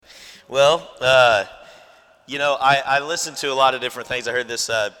Well, I listen to a lot of different things. I heard this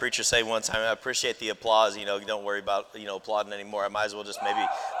preacher say one time, I appreciate the applause. Don't worry about, applauding anymore. I might as well just maybe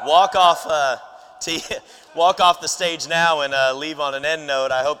walk off the stage now and leave on an end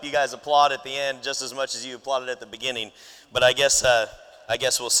note. I hope you guys applaud at the end just as much as you applauded at the beginning. But I guess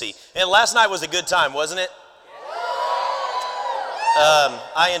we'll see. And last night was a good time, wasn't it?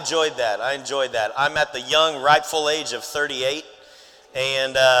 I enjoyed that. I'm at the young, rightful age of 38.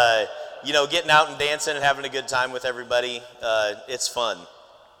 And, getting out and dancing and having a good time with everybody, it's fun.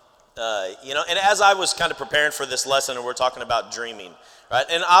 And as I was kind of preparing for this lesson, and we're talking about dreaming, right?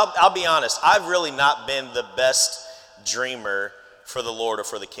 And I'll be honest, I've really not been the best dreamer for the Lord or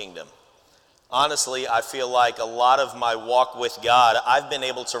for the kingdom. Honestly, I feel like a lot of my walk with God, I've been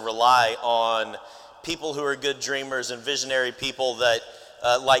able to rely on people who are good dreamers and visionary people that,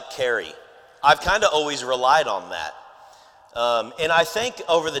 like Carrie. I've kind of always relied on that. And I think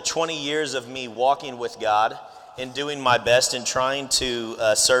over the 20 years of me walking with God and doing my best and trying to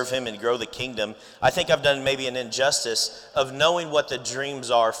serve Him and grow the kingdom, I think I've done maybe an injustice of knowing what the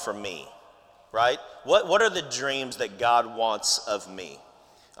dreams are for me, right? What are the dreams that God wants of me?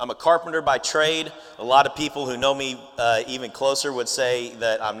 I'm a carpenter by trade. A lot of people who know me even closer would say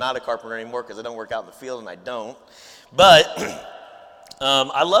that I'm not a carpenter anymore because I don't work out in the field, and I don't. But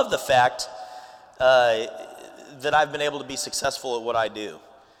I love the fact that I've been able to be successful at what I do.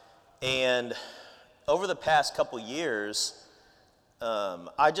 And over the past couple years,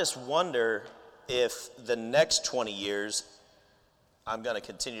 I just wonder if the next 20 years I'm going to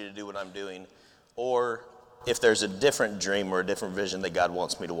continue to do what I'm doing, or if there's a different dream or a different vision that God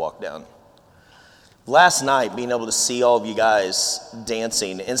wants me to walk down. Last night, being able to see all of you guys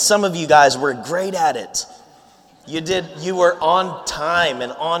dancing, and some of you guys were great at it. You were on time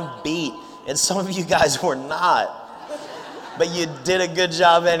and on beat. And some of you guys were not. But you did a good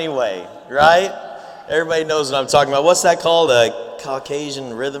job anyway, right? Everybody knows what I'm talking about. What's that called? A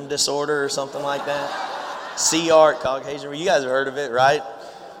Caucasian rhythm disorder or something like that? CR, Caucasian. You guys have heard of it, right?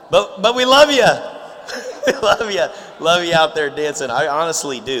 But we love you. We love you. Love you out there dancing. I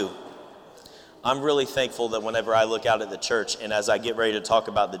honestly do. I'm really thankful that whenever I look out at the church and as I get ready to talk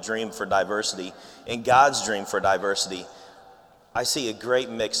about the dream for diversity and God's dream for diversity, I see a great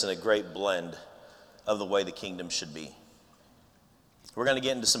mix and a great blend of the way the kingdom should be. We're going to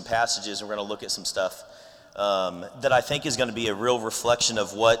get into some passages and we're going to look at some stuff that I think is going to be a real reflection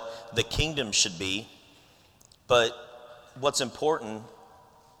of what the kingdom should be. But what's important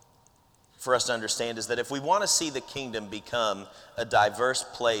for us to understand is that if we want to see the kingdom become a diverse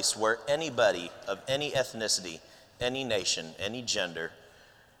place where anybody of any ethnicity, any nation, any gender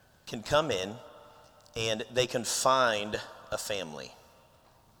can come in and they can find a family.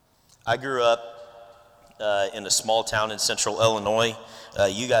 I grew up in a small town in central Illinois.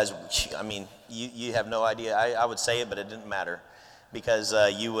 You guys, you have no idea. I would say it, but it didn't matter because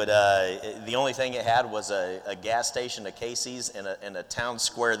the only thing it had was a gas station, a Casey's, and a town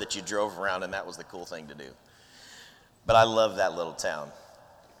square that you drove around, and that was the cool thing to do. But I love that little town.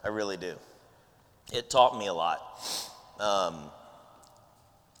 I really do. It taught me a lot.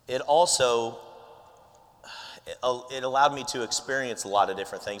 It also it allowed me to experience a lot of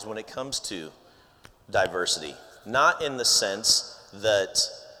different things when it comes to diversity. Not in the sense that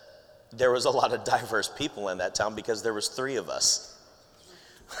there was a lot of diverse people in that town, because there was 3 of us.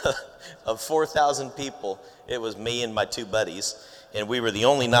 Of 4,000 people, it was me and my 2 buddies, and we were the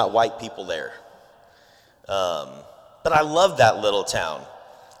only not white people there. But I love that little town.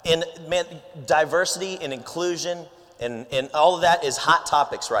 And man, diversity and inclusion and all of that is hot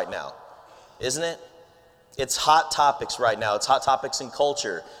topics right now, isn't it? It's hot topics right now. It's hot topics in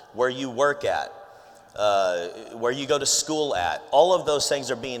culture, where you work at, where you go to school at. All of those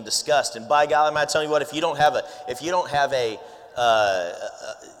things are being discussed. And by God, I'm not telling you what, if you don't have a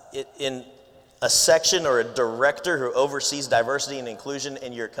section or a director who oversees diversity and inclusion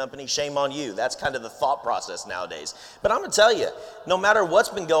in your company, shame on you. That's kind of the thought process nowadays. But I'm going to tell you, no matter what's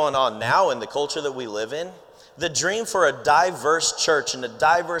been going on now in the culture that we live in, the dream for a diverse church and a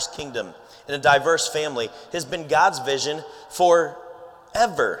diverse kingdom and a diverse family has been God's vision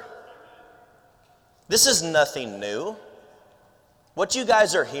forever. This is nothing new. What you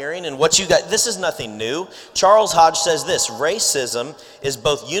guys are hearing and this is nothing new. Charles Hodge says this: racism is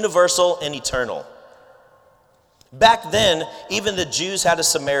both universal and eternal. Back then, even the Jews had a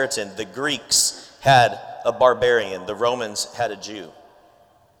Samaritan, the Greeks had a barbarian, the Romans had a Jew.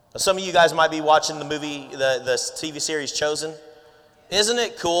 Some of you guys might be watching the movie, the TV series Chosen. Isn't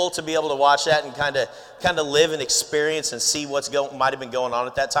it cool to be able to watch that and kind of live and experience and see what's might have been going on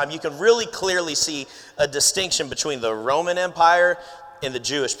at that time? You can really clearly see a distinction between the Roman Empire and the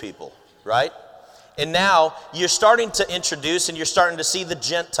Jewish people. right? And now you're starting to introduce and you're starting to see the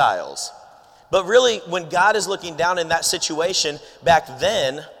Gentiles. But really, when God is looking down in that situation back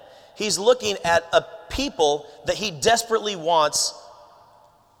then, he's looking at a people that he desperately wants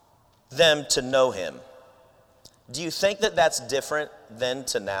them to know him. Do you think that that's different then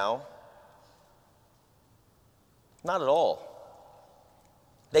to now? Not at all.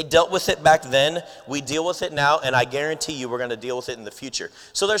 They dealt with it back then, we deal with it now, and I guarantee you we're going to deal with it in the future.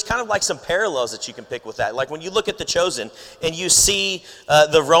 So there's kind of like some parallels that you can pick with that. Like when you look at The Chosen and you see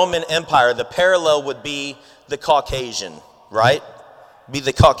the Roman Empire, the parallel would be the Caucasian, right? Be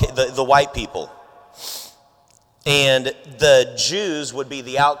the white people. And the Jews would be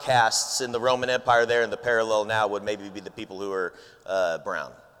the outcasts in the Roman Empire there, and the parallel now would maybe be the people who are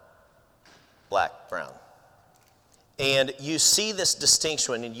brown, black, brown. And you see this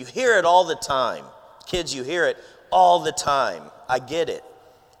distinction, and you hear it all the time. Kids, you hear it all the time. I get it.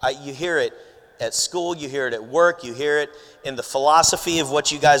 You hear it at school, you hear it at work, you hear it in the philosophy of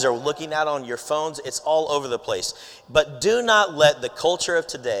what you guys are looking at on your phones. It's all over the place. But do not let the culture of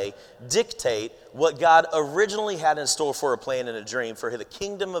today dictate what God originally had in store for a plan and a dream for the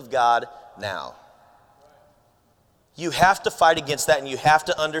kingdom of God now. You have to fight against that, and you have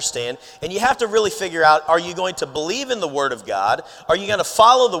to understand, and you have to really figure out, are you going to believe in the Word of God? Are you going to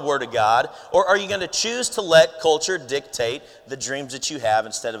follow the Word of God? Or are you going to choose to let culture dictate the dreams that you have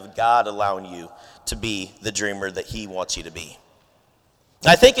instead of God allowing you to be the dreamer that he wants you to be?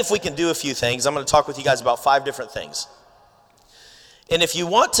 I think if we can do a few things, I'm going to talk with you guys about 5 different things. And if we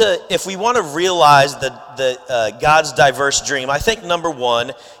want to realize God's diverse dream, I think number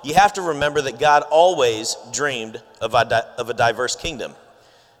 1, you have to remember that God always dreamed of a diverse kingdom.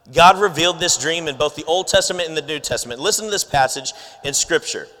 God revealed this dream in both the Old Testament and the New Testament. Listen to this passage in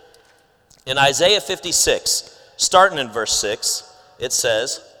Scripture. In Isaiah 56, starting in verse 6, it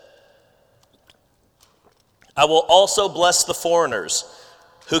says, I will also bless the foreigners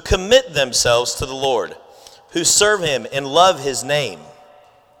who commit themselves to the Lord, who serve him and love his name,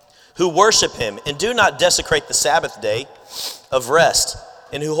 who worship him and do not desecrate the Sabbath day of rest,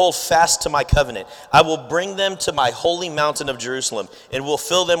 and who hold fast to my covenant. I will bring them to my holy mountain of Jerusalem and will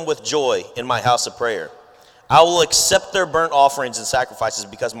fill them with joy in my house of prayer. I will accept their burnt offerings and sacrifices,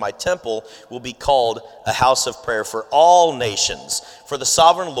 because my temple will be called a house of prayer for all nations. For the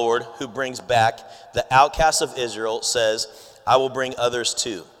sovereign Lord, who brings back the outcasts of Israel, says, I will bring others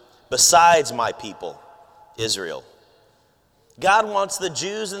too, besides my people, Israel. God wants the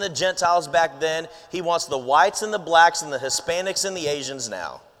Jews and the Gentiles back then. He wants the whites and the blacks and the Hispanics and the Asians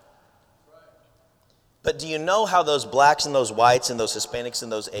now. But do you know how those blacks and those whites and those Hispanics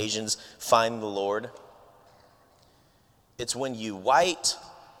and those Asians find the Lord? It's when you white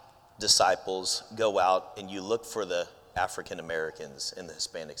disciples go out and you look for the African Americans and the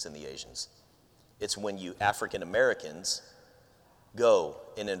Hispanics and the Asians. It's when you African Americans go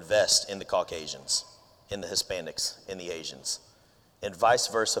and invest in the Caucasians, in the Hispanics, in the Asians, and vice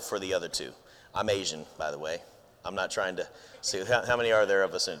versa for the other two. I'm Asian, by the way. I'm not trying to see, how many are there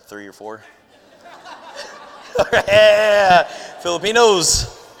of us in 3 or 4? Yeah,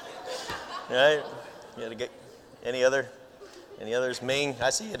 Filipinos. Right? You gotta get any others? Ming, I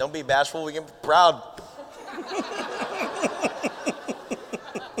see you. Don't be bashful. We can be proud.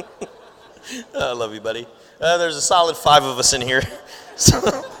 I love you, buddy. There's a solid 5 of us in here. So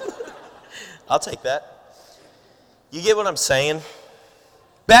I'll take that. You get what I'm saying?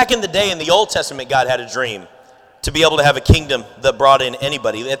 Back in the day in the Old Testament, God had a dream to be able to have a kingdom that brought in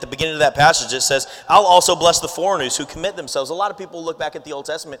anybody. At the beginning of that passage, it says, I'll also bless the foreigners who commit themselves. A lot of people look back at the Old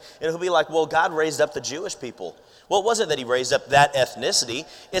Testament and it'll be like, well, God raised up the Jewish people. Well, it wasn't that he raised up that ethnicity.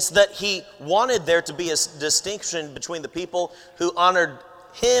 It's that he wanted there to be a distinction between the people who honored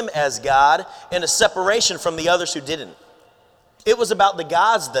him as God and a separation from the others who didn't. It was about the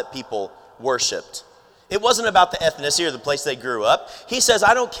gods that people worshiped. It wasn't about the ethnicity or the place they grew up. He says,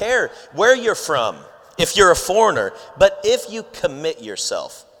 I don't care where you're from, if you're a foreigner, but if you commit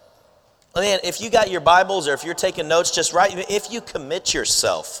yourself. Man, if you got your Bibles or if you're taking notes, just write, if you commit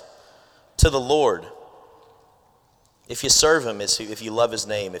yourself to the Lord, if you serve him, if you love his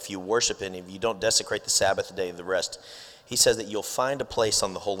name, if you worship him, if you don't desecrate the Sabbath day of the rest, he says that you'll find a place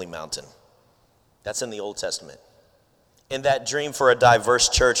on the holy mountain. That's in the Old Testament. And that dream for a diverse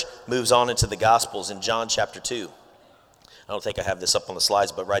church moves on into the Gospels in John chapter 2. I don't think I have this up on the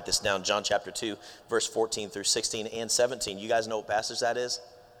slides, but write this down. John chapter 2, verse 14 through 16 and 17. You guys know what passage that is?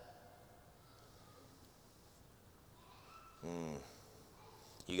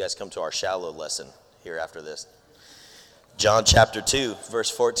 You guys come to our shallow lesson here after this. John chapter 2, verse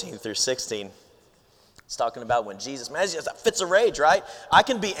 14 through 16. It It's talking about when Jesus, man, it's just fits of rage, right? I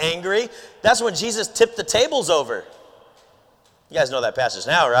can be angry. That's when Jesus tipped the tables over. You guys know that passage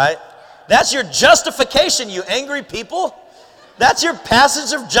now, right? That's your justification, you angry people. That's your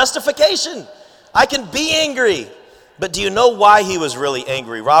passage of justification. I can be angry. But do you know why he was really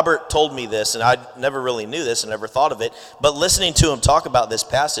angry? Robert told me this, and I never really knew this and never thought of it. But listening to him talk about this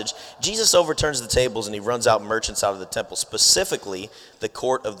passage, Jesus overturns the tables and he runs out merchants out of the temple, specifically the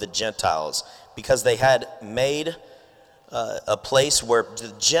court of the Gentiles, because they had made a place where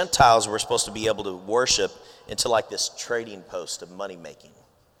the Gentiles were supposed to be able to worship into like this trading post of money making.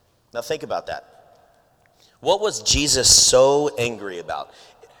 Now think about that. What was Jesus so angry about?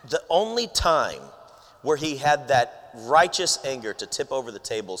 The only time where he had that righteous anger to tip over the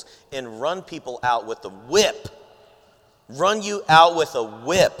tables and run people out with a whip. Run you out with a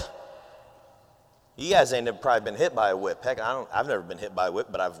whip. You guys ain't never probably been hit by a whip. Heck, I've never been hit by a whip,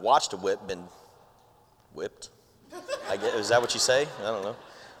 but I've watched a whip been whipped. Is that what you say? I don't know.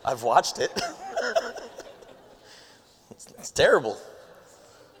 I've watched it. It's terrible.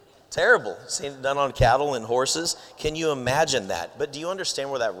 Terrible. Seen it done on cattle and horses. Can you imagine that? But do you understand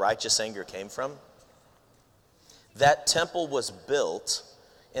where that righteous anger came from? That temple was built,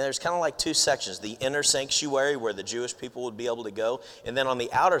 and there's kind of like two sections. The inner sanctuary where the Jewish people would be able to go, and then on the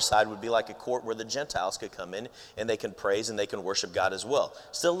outer side would be like a court where the Gentiles could come in and they can praise and they can worship God as well.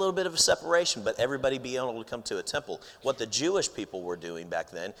 Still a little bit of a separation, but everybody being able to come to a temple. What the Jewish people were doing back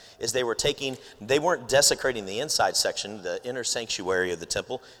then is they weren't desecrating the inside section, the inner sanctuary of the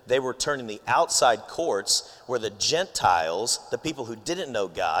temple. They were turning the outside courts where the Gentiles, the people who didn't know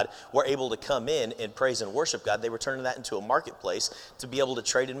God, were able to come in and praise and worship God. They were turning that into a marketplace to be able to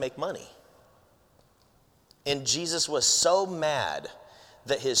trade and make money. And Jesus was so mad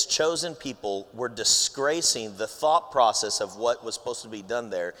that his chosen people were disgracing the thought process of what was supposed to be done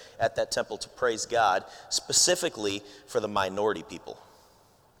there at that temple to praise God, specifically for the minority people.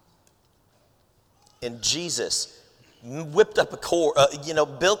 And Jesus whipped up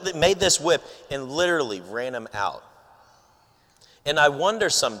made this whip and literally ran them out. And I wonder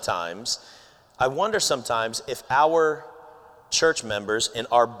sometimes if our church members and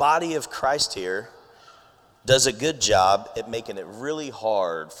our body of Christ here does a good job at making it really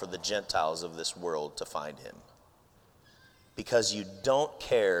hard for the Gentiles of this world to find him. Because you don't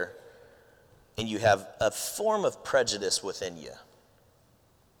care and you have a form of prejudice within you.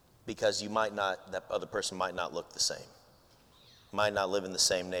 Because that other person might not look the same, might not live in the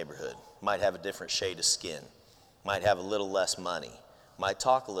same neighborhood, might have a different shade of skin, might have a little less money, might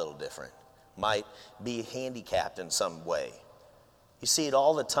talk a little different, might be handicapped in some way. You see it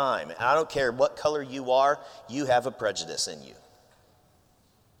all the time. And I don't care what color you are, you have a prejudice in you.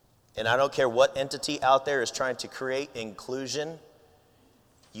 And I don't care what entity out there is trying to create inclusion,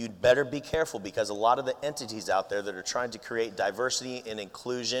 you'd better be careful, because a lot of the entities out there that are trying to create diversity and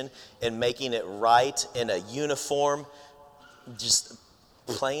inclusion and making it right in a uniform, just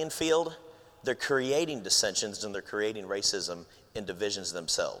playing field, they're creating dissensions and they're creating racism and divisions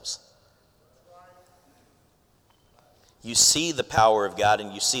themselves. You see the power of God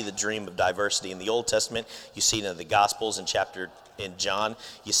and you see the dream of diversity in the Old Testament. You see it in the Gospels in John.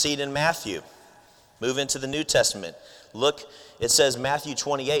 You see it in Matthew. Move into the New Testament. Look, it says Matthew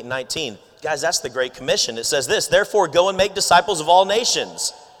 28:19. Guys, that's the Great Commission. It says this: therefore go and make disciples of all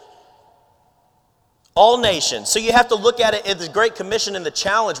nations. All nations. So you have to look at it as the Great Commission and the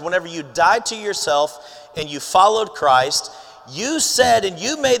challenge. Whenever you died to yourself and you followed Christ, you said and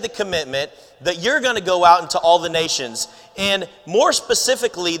you made the commitment that you're going to go out into all the nations. And more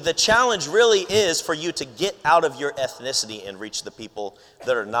specifically, the challenge really is for you to get out of your ethnicity and reach the people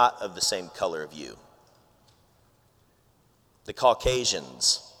that are not of the same color of you. The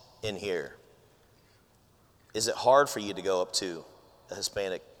Caucasians in here. Is it hard for you to go up to a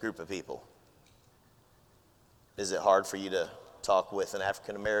Hispanic group of people? Is it hard for you to talk with an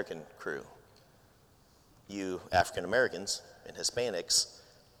African American crew? You African Americans and Hispanics,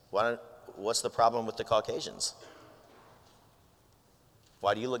 what's the problem with the Caucasians?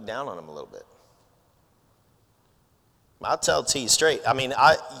 Why do you look down on them a little bit? I'll tell it to you straight. I mean,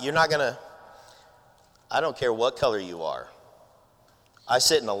 I don't care what color you are. I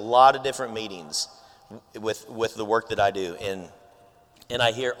sit in a lot of different meetings with the work that I do, and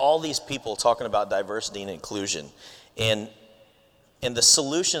I hear all these people talking about diversity and inclusion, and the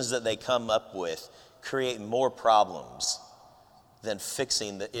solutions that they come up with create more problems than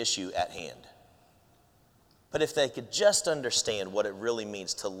fixing the issue at hand. But if they could just understand what it really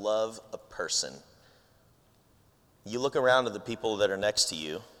means to love a person, you look around to the people that are next to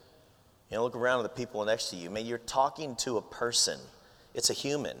you, look around at the people next to you, man, you're talking to a person. It's a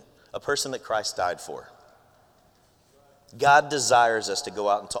human, a person that Christ died for. God desires us to go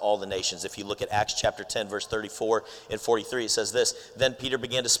out into all the nations. If you look at Acts chapter 10, verse 34 and 43, it says this, "Then Peter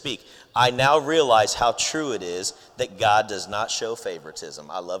began to speak. I now realize how true it is that God does not show favoritism."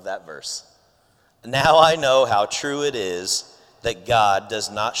 I love that verse. Now I know how true it is that God does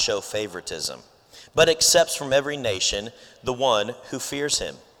not show favoritism, but accepts from every nation the one who fears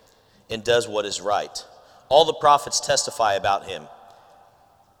him and does what is right. All the prophets testify about him,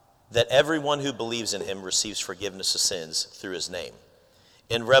 that everyone who believes in him receives forgiveness of sins through his name.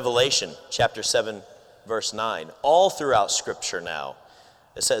 In Revelation chapter 7, verse 9, all throughout Scripture now,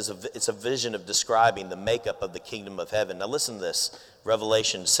 it says it's a vision of describing the makeup of the kingdom of heaven. Now listen to this,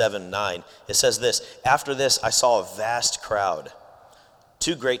 Revelation 7:9. It says this, "After this I saw a vast crowd,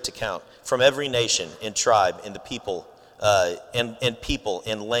 too great to count, from every nation and tribe and the people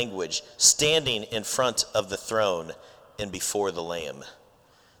and language, standing in front of the throne and before the Lamb.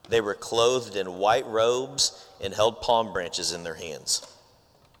 They were clothed in white robes and held palm branches in their hands."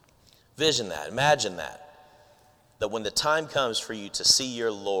 Vision that, imagine that when the time comes for you to see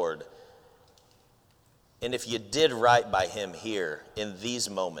your Lord, and if you did right by him here in these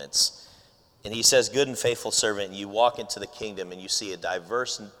moments, and he says, "Good and faithful servant," and you walk into the kingdom and you see a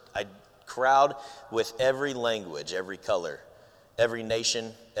diverse crowd with every language, every color, every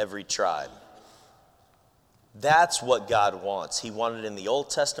nation, every tribe. That's what God wants. He wanted it in the Old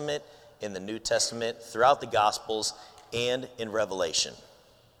Testament, in the New Testament, throughout the Gospels, and in Revelation.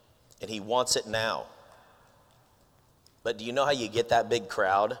 And he wants it now. But do you know how you get that big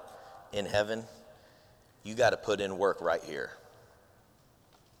crowd in heaven? You got to put in work right here.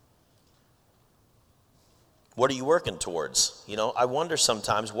 What are you working towards? I wonder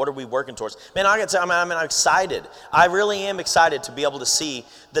sometimes, what are we working towards? Man, I got to say, I'm excited. I really am excited to be able to see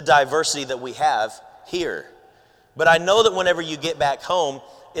the diversity that we have here. But I know that whenever you get back home,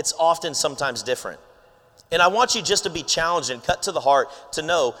 it's often sometimes different. And I want you just to be challenged and cut to the heart to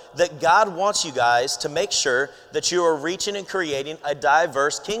know that God wants you guys to make sure that you are reaching and creating a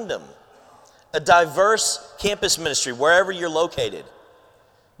diverse kingdom, a diverse campus ministry wherever you're located.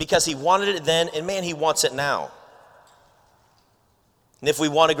 Because he wanted it then, and man, he wants it now. And if we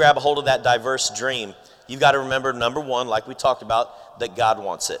want to grab a hold of that diverse dream, you've got to remember, number one, like we talked about, that God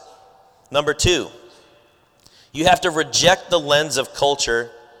wants it. Number two, you have to reject the lens of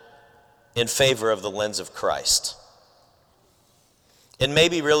culture in favor of the lens of Christ. And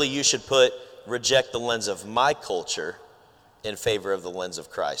maybe really you should reject the lens of my culture in favor of the lens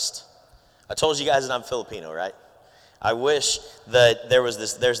of Christ. I told you guys that I'm Filipino, right? I wish that there's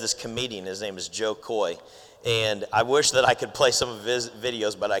this comedian, his name is Joe Coy, and I wish that I could play some of his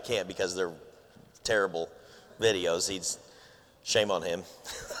videos, but I can't because they're terrible videos. Shame on him.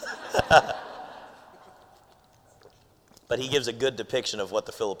 But he gives a good depiction of what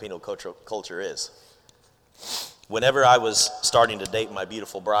the Filipino culture is. Whenever I was starting to date my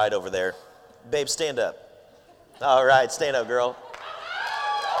beautiful bride over there, babe, stand up. All right, stand up, girl.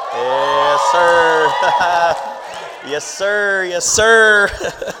 Yes, sir. Yes, sir. Yes, sir.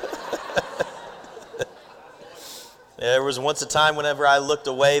 There was once a time whenever I looked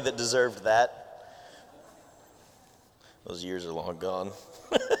away that deserved that. Those years are long gone.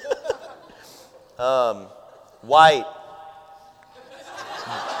 White.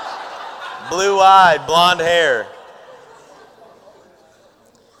 Blue-eyed, blonde hair.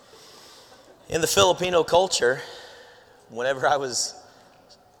 In the Filipino culture, whenever I was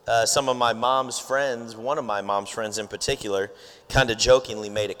some of my mom's friends, one of my mom's friends in particular, kind of jokingly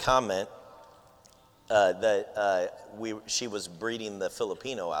made a comment that she was breeding the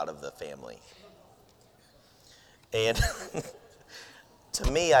Filipino out of the family. And to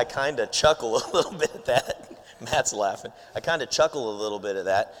me, I kind of chuckle a little bit at that. Matt's laughing. I kind of chuckle a little bit at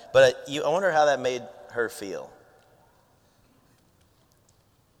that, but I wonder how that made her feel.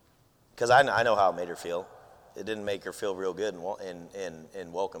 Because I know how it made her feel. It didn't make her feel real good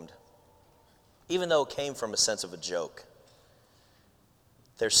and welcomed. Even though it came from a sense of a joke.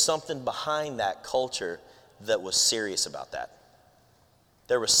 There's something behind that culture that was serious about that.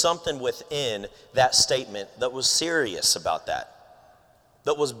 There was something within that statement that was serious about that.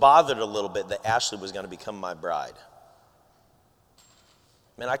 That was bothered a little bit that Ashley was going to become my bride.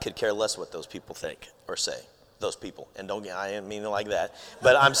 Man, I could care less what those people think or say. Those people. And I didn't mean it like that.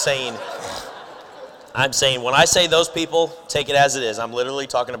 But I'm saying when I say those people, take it as it is. I'm literally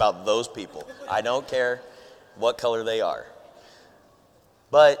talking about those people. I don't care what color they are.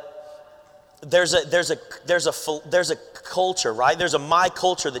 But there's a culture, right? There's a my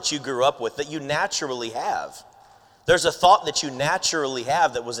culture that you grew up with that you naturally have. There's a thought that you naturally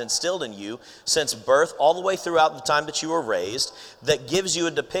have that was instilled in you since birth all the way throughout the time that you were raised that gives you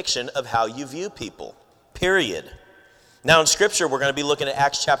a depiction of how you view people, period. Now in Scripture, we're going to be looking at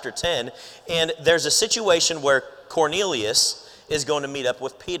Acts chapter 10, and there's a situation where Cornelius is going to meet up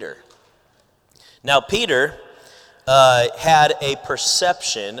with Peter. Now Peter had a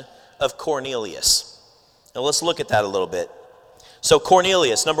perception of Cornelius. Now let's look at that a little bit. So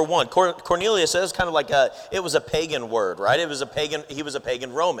Cornelius, number one, Cornelius is kind of like it was a pagan word, right? He was a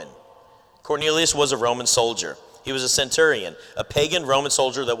pagan Roman. Cornelius was a Roman soldier. He was a centurion, a pagan Roman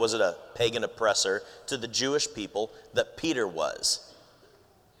soldier that was a pagan oppressor to the Jewish people that Peter was.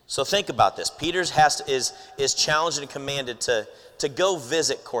 So think about this. Peter is challenged and commanded to go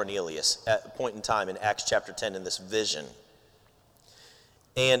visit Cornelius at a point in time in Acts chapter 10 in this vision.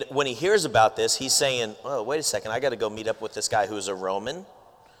 And when he hears about this, he's saying, oh, wait a second, I got to go meet up with this guy who's a Roman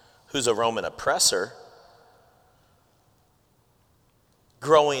oppressor.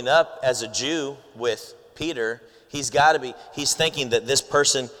 Growing up as a Jew with Peter, he's thinking that this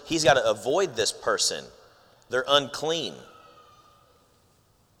person, he's got to avoid this person. They're unclean.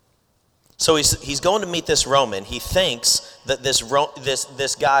 So he's going to meet this Roman. He thinks that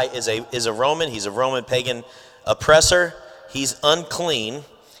this guy is a Roman. He's a Roman pagan oppressor. He's unclean.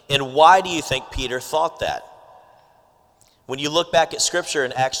 And why do you think Peter thought that? When you look back at Scripture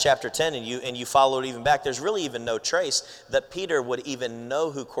in Acts chapter 10 and you follow it even back, there's really even no trace that Peter would even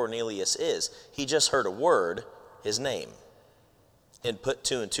know who Cornelius is. He just heard a word, his name, and put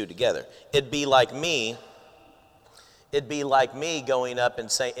two and two together. It'd be like me going up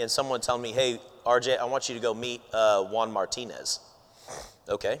and someone telling me, hey, RJ, I want you to go meet Juan Martinez.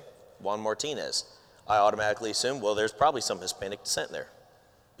 Okay, Juan Martinez. I automatically assume, well, there's probably some Hispanic descent there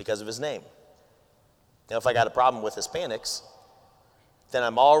because of his name. Now, if I got a problem with Hispanics, then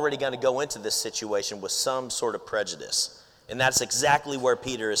I'm already going to go into this situation with some sort of prejudice. And that's exactly where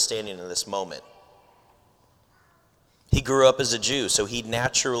Peter is standing in this moment. He grew up as a Jew, so he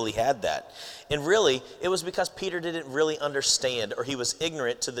naturally had that. And really, it was because Peter didn't really understand, or he was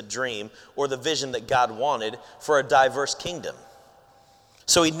ignorant to the dream or the vision that God wanted for a diverse kingdom.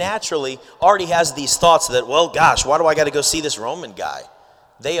 So he naturally already has these thoughts that, well, gosh, why do I got to go see this Roman guy?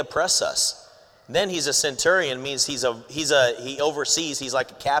 They oppress us. Then he's a centurion, means he oversees, he's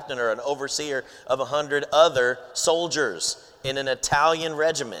like a captain or an overseer of 100 other soldiers in an Italian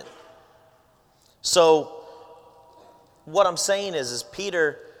regiment. So what I'm saying is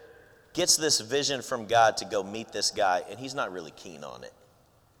Peter gets this vision from God to go meet this guy, and he's not really keen on it.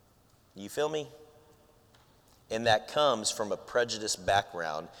 You feel me? And that comes from a prejudiced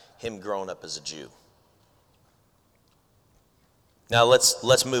background, him growing up as a Jew. Now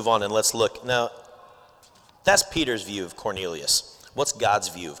let's move on and let's look. Now, that's Peter's view of Cornelius. What's God's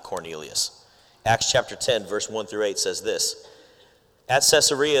view of Cornelius? Acts chapter 10, verse 1 through 8 says this. At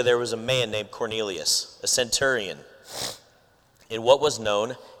Caesarea there was a man named Cornelius, a centurion, in what was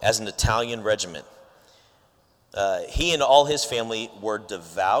known as an Italian regiment. He and all his family were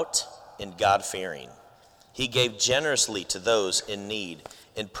devout and God-fearing. He gave generously to those in need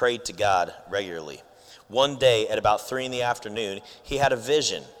and prayed to God regularly. One day at about 3 p.m, he had a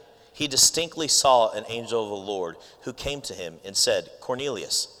vision. He distinctly saw an angel of the Lord who came to him and said,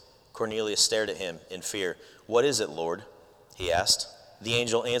 Cornelius. Cornelius stared at him in fear. What is it, Lord? He asked. The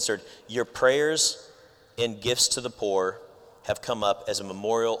angel answered, your prayers and gifts to the poor have come up as a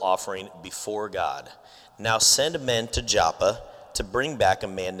memorial offering before God. Now send men to Joppa to bring back a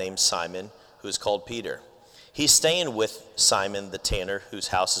man named Simon, who is called Peter. He's staying with Simon the tanner, whose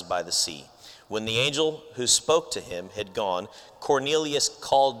house is by the sea. When the angel who spoke to him had gone, Cornelius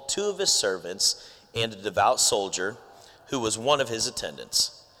called 2 of his servants and a devout soldier who was one of his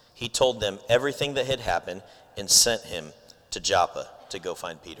attendants. He told them everything that had happened and sent him to Joppa to go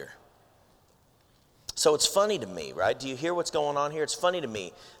find Peter. So it's funny to me, right? Do you hear what's going on here? It's funny to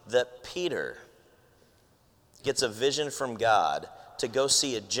me that Peter gets a vision from God to go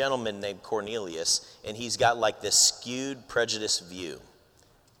see a gentleman named Cornelius, and he's got like this skewed, prejudiced view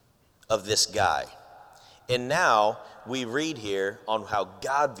of this guy. And now we read here on how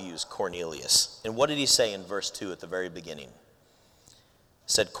God views Cornelius. And what did he say in verse 2 at the very beginning? He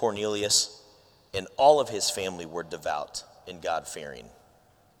said, Cornelius and all of his family were devout and God-fearing.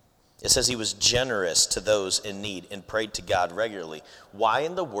 It says he was generous to those in need and prayed to God regularly. Why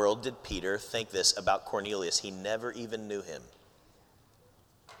in the world did Peter think this about Cornelius? He never even knew him.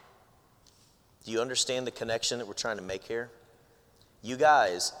 Do you understand the connection that we're trying to make here? You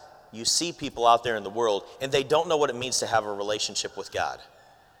guys, you see people out there in the world, and they don't know what it means to have a relationship with God.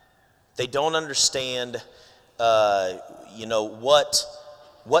 They don't understand,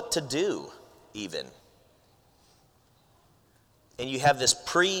 what to do, even. And you have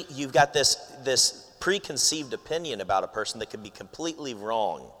you've got this preconceived opinion about a person that could be completely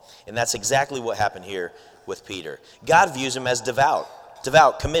wrong. And that's exactly what happened here with Peter. God views him as devout,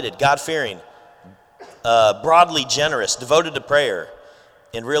 committed, God-fearing, broadly generous, devoted to prayer,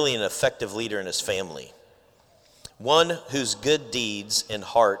 and really an effective leader in his family. One whose good deeds and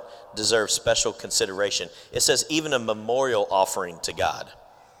heart deserve special consideration. It says even a memorial offering to God.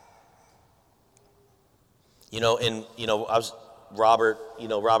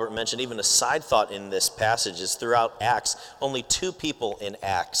 Robert mentioned even a side thought in this passage is throughout Acts, only 2 people in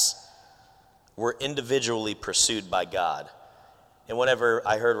Acts were individually pursued by God. And whenever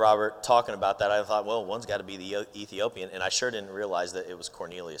I heard Robert talking about that, I thought, well, one's got to be the Ethiopian, and I sure didn't realize that it was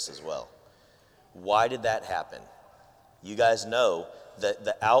Cornelius as well. Why did that happen? You guys know that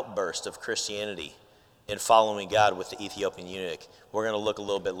the outburst of Christianity in following God with the Ethiopian eunuch, we're going to look a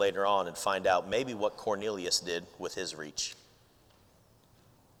little bit later on and find out maybe what Cornelius did with his reach.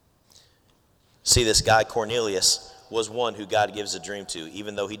 See, this guy Cornelius was one who God gives a dream to.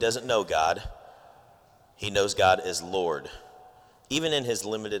 Even though he doesn't know God, he knows God as Lord, even in his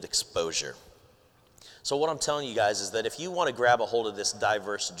limited exposure. So what I'm telling you guys is that if you want to grab a hold of this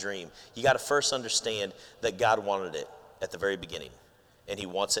diverse dream, you got to first understand that God wanted it at the very beginning, and he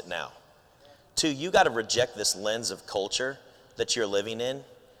wants it now. 2, you got to reject this lens of culture that you're living in,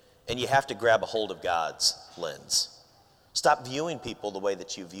 and you have to grab a hold of God's lens. Stop viewing people the way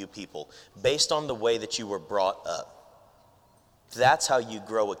that you view people, based on the way that you were brought up. That's how you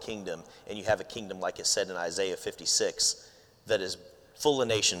grow a kingdom, and you have a kingdom, like it said in Isaiah 56, that is full of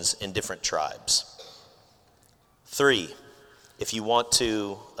nations and different tribes. 3, if you want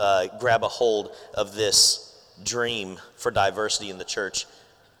to grab a hold of this dream for diversity in the church,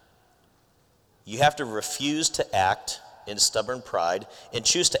 you have to refuse to act in stubborn pride and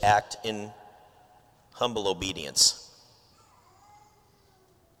choose to act in humble obedience.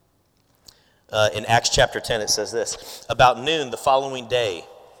 In Acts chapter 10, it says this: about noon the following day,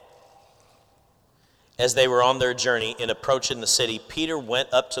 as they were on their journey and approaching the city, Peter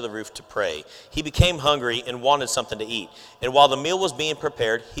went up to the roof to pray. He became hungry and wanted something to eat. And while the meal was being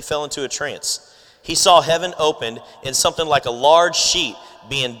prepared, he fell into a trance. He saw heaven opened and something like a large sheet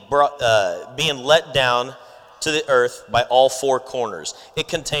being let down to the earth by all 4 corners. It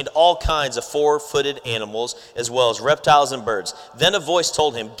contained all kinds of 4-footed animals, as well as reptiles and birds. Then a voice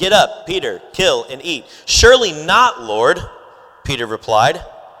told him, "Get up, Peter, kill and eat." "Surely not, Lord," Peter replied.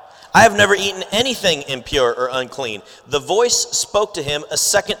 "I have never eaten anything impure or unclean." The voice spoke to him a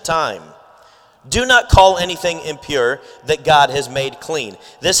second time. "Do not call anything impure that God has made clean."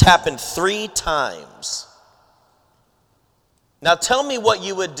 This happened 3 times. Now tell me what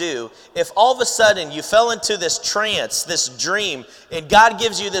you would do if all of a sudden you fell into this trance, this dream, and God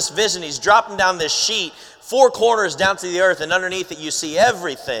gives you this vision. He's dropping down this sheet, 4 corners down to the earth, and underneath it you see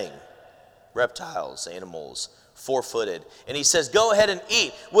everything. Reptiles, animals, 4-footed. And he says, "Go ahead and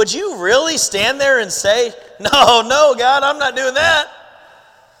eat." Would you really stand there and say, no, God, I'm not doing that"?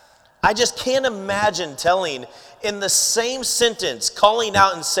 I just can't imagine telling in the same sentence, calling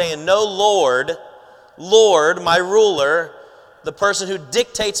out and saying, "No, Lord, my ruler, the person who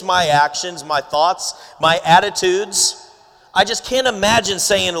dictates my actions, my thoughts, my attitudes." I just can't imagine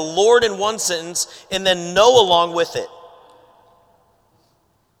saying Lord in one sentence and then no along with it.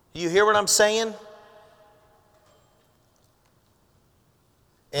 You hear what I'm saying?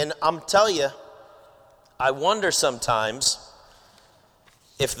 And I'm telling you, I wonder sometimes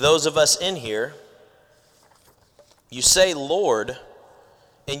if those of us in here, you say Lord,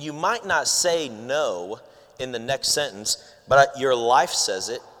 and you might not say no in the next sentence, but your life says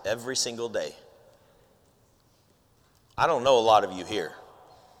it every single day. I don't know a lot of you here,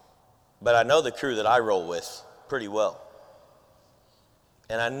 but I know the crew that I roll with pretty well.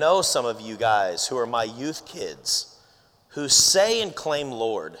 And I know some of you guys who are my youth kids who say and claim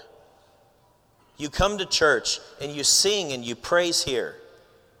Lord. You come to church and you sing and you praise here.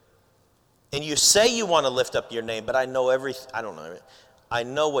 And you say you want to lift up your name, but I know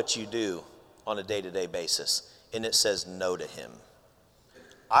what you do on a day-to-day basis, and it says no to him.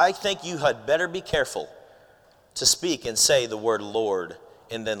 I think you had better be careful to speak and say the word Lord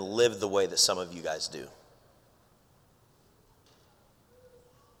and then live the way that some of you guys do.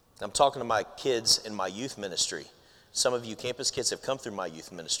 I'm talking to my kids in my youth ministry. Some of you campus kids have come through my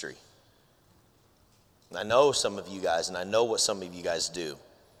youth ministry. I know some of you guys, and I know what some of you guys do.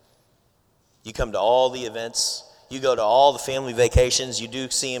 You come to all the events. You go to all the family vacations. You do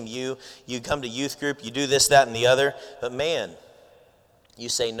CMU. You come to youth group. You do this, that, and the other. But man, you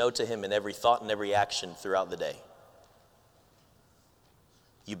say no to him in every thought and every action throughout the day.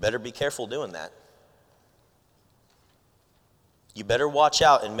 You better be careful doing that. You better watch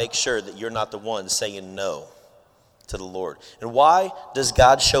out and make sure that you're not the one saying no to the Lord. And why does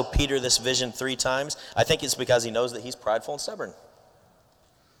God show Peter this vision 3 times? I think it's because he knows that he's prideful and stubborn.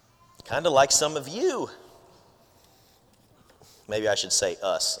 Kind of like some of you. Maybe I should say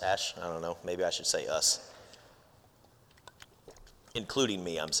us. Ash, I don't know. Maybe I should say us. Including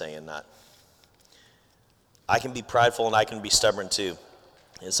me, I'm saying not. I can be prideful and I can be stubborn too.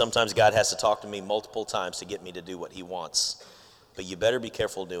 And sometimes God has to talk to me multiple times to get me to do what he wants. But you better be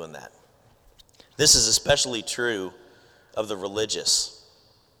careful doing that. This is especially true of the religious.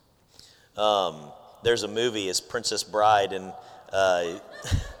 There's a movie, it's Princess Bride, and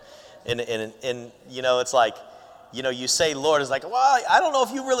you know, it's like, you know, you say Lord, it's like, well, I don't know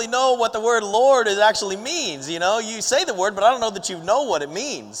if you really know what the word Lord actually means. You know, you say the word, but I don't know that you know what it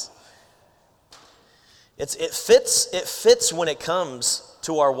means. It fits when it comes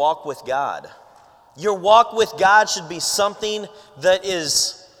to our walk with God. Your walk with God should be something that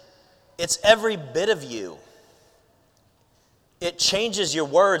it's every bit of you. It changes your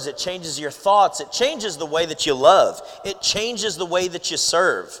words, it changes your thoughts, it changes the way that you love, it changes the way that you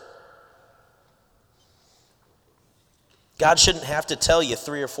serve. God shouldn't have to tell you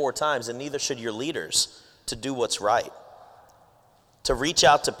 3 or 4 times, and neither should your leaders, to do what's right. To reach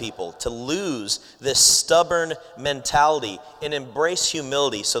out to people, to lose this stubborn mentality and embrace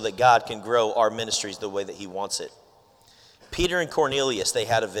humility so that God can grow our ministries the way that he wants it. Peter and Cornelius, they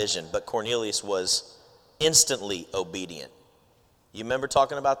had a vision, but Cornelius was instantly obedient. You remember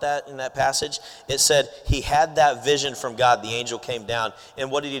talking about that in that passage? It said he had that vision from God. The angel came down.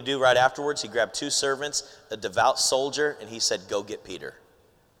 And what did he do right afterwards? He grabbed 2 servants, a devout soldier, and he said, go get Peter.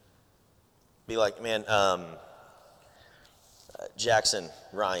 Be like, man, Jackson,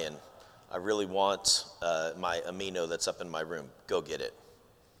 Ryan, I really want my amino that's up in my room. Go get it.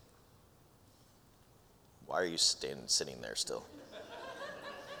 Why are you sitting there still?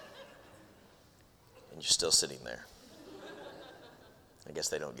 And you're still sitting there. I guess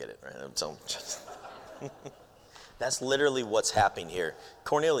they don't get it, right? That's literally what's happening here.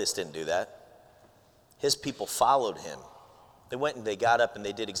 Cornelius didn't do that. His people followed him. They went and they got up and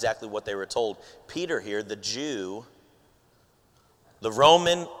they did exactly what they were told. Peter here, the Jew, the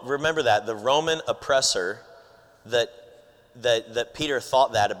Roman, remember that, the Roman oppressor that Peter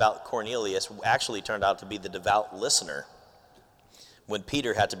thought that about Cornelius actually turned out to be the devout listener when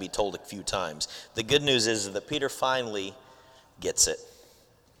Peter had to be told a few times. The good news is that Peter finally gets it.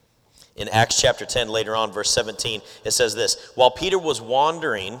 In Acts chapter 10, later on, verse 17, it says this: while Peter was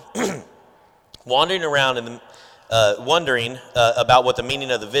wandering around and wondering about what the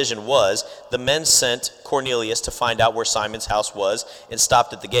meaning of the vision was, the men sent Cornelius to find out where Simon's house was and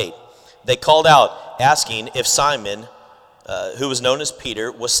stopped at the gate. They called out, asking if Simon, who was known as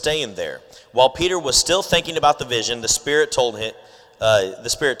Peter, was staying there. While Peter was still thinking about the vision, the Spirit told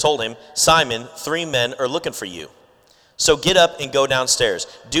him, Simon, 3 men are looking for you. So get up and go downstairs.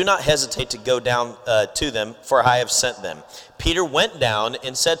 Do not hesitate to go down to them, for I have sent them. Peter went down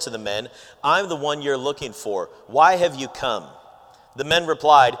and said to the men, I'm the one you're looking for. Why have you come? The men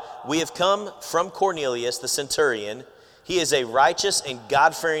replied, we have come from Cornelius the centurion. He is a righteous and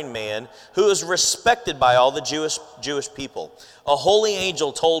God-fearing man who is respected by all the Jewish people. A holy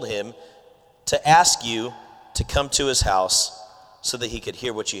angel told him to ask you to come to his house so that he could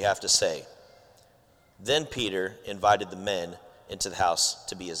hear what you have to say. Then Peter invited the men into the house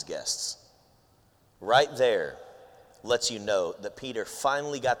to be his guests. Right there lets you know that Peter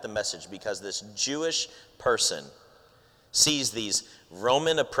finally got the message, because this Jewish person sees these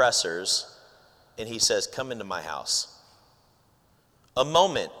Roman oppressors and he says, come into my house. A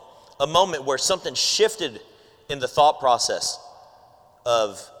moment where something shifted in the thought process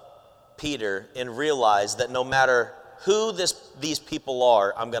of Peter and realized that no matter who these people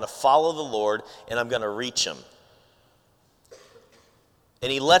are, I'm going to follow the Lord and I'm going to reach them.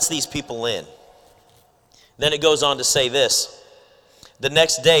 And he lets these people in. Then it goes on to say this: the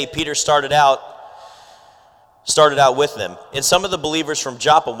next day Peter started out with them, and some of the believers from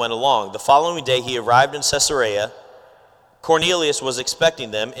Joppa went along. The following day he arrived in Caesarea. Cornelius was expecting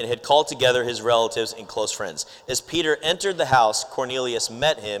them and had called together his relatives and close friends. As Peter entered the house, Cornelius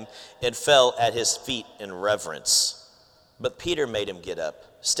met him and fell at his feet in reverence. But Peter made him get up.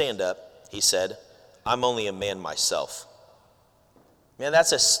 Stand up, he said. I'm only a man myself. Man,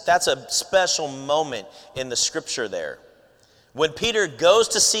 that's a special moment in the scripture there. When Peter goes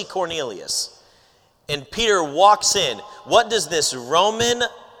to see Cornelius and Peter walks in, what does this Roman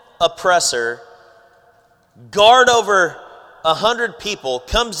oppressor, guard over 100 people,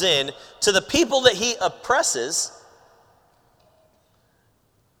 comes in to the people that he oppresses,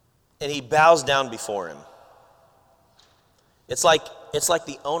 and he bows down before him? It's like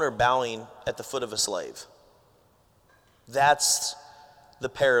the owner bowing at the foot of a slave. That's the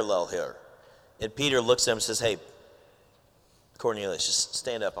parallel here. And Peter looks at him and says, hey, Cornelius, just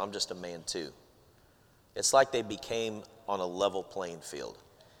stand up. I'm just a man too. It's like they became on a level playing field.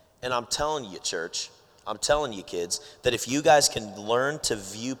 And I'm telling you, church, I'm telling you, kids, that if you guys can learn to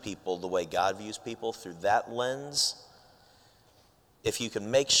view people the way God views people through that lens, if you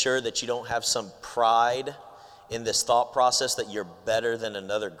can make sure that you don't have some pride in this thought process that you're better than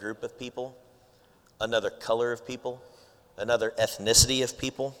another group of people, another color of people, another ethnicity of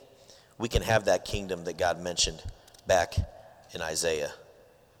people, we can have that kingdom that God mentioned back in Isaiah.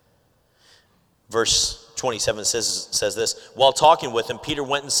 Verse 27 says this, while talking with him, Peter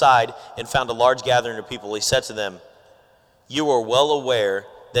went inside and found a large gathering of people. He said to them, you are well aware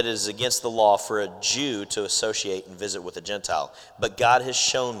that it is against the law for a Jew to associate and visit with a Gentile, but God has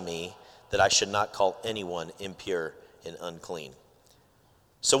shown me that I should not call anyone impure and unclean.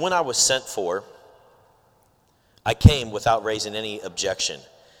 So when I was sent for, I came without raising any objection.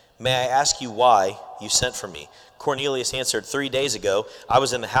 May I ask you why you sent for me? Cornelius answered, 3 days ago, I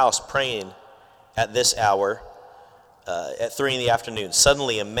was in the house praying at this hour, at 3 in the afternoon.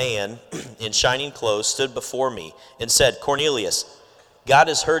 Suddenly a man in shining clothes stood before me and said, Cornelius, God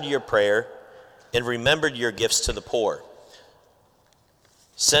has heard your prayer and remembered your gifts to the poor.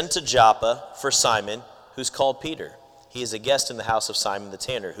 Send to Joppa for Simon, who's called Peter. He is a guest in the house of Simon the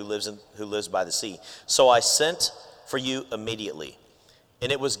tanner, who lives by the sea. So I sent for you immediately,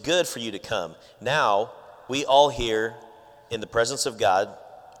 and it was good for you to come. Now we all here in the presence of God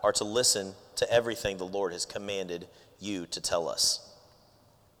are to listen to everything the Lord has commanded you to tell us.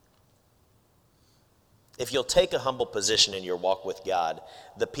 If you'll take a humble position in your walk with God,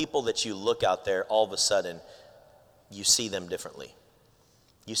 the people that you look out there, all of a sudden, you see them differently.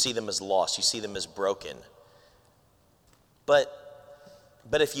 You see them as lost. You see them as broken. But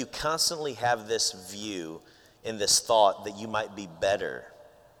if you constantly have this view and this thought that you might be better,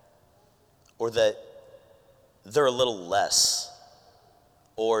 or that they're a little less,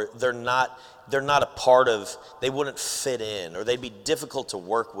 or they're not a part of, they wouldn't fit in, or they'd be difficult to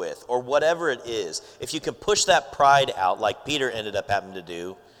work with, or whatever it is, if you can push that pride out like Peter ended up having to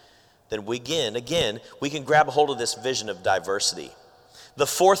do, then we can grab a hold of this vision of diversity. The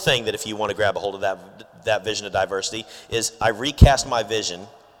fourth thing that if you want to grab a hold of that vision of diversity is I recast my vision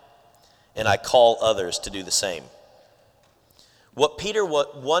and I call others to do the same. What Peter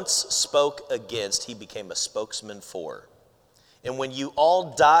once spoke against, he became a spokesman for. And when you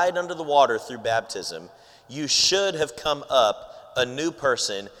all died under the water through baptism, you should have come up a new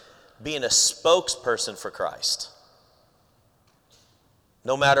person being a spokesperson for Christ.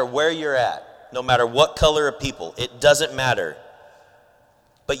 No matter where you're at, no matter what color of people, it doesn't matter.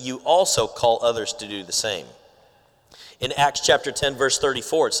 But you also call others to do the same. In Acts chapter 10, verse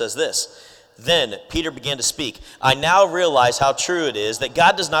 34, it says this, then Peter began to speak. I now realize how true it is that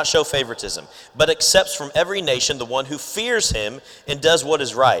God does not show favoritism, but accepts from every nation the one who fears him and does what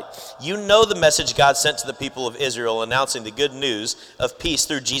is right. You know the message God sent to the people of Israel, announcing the good news of peace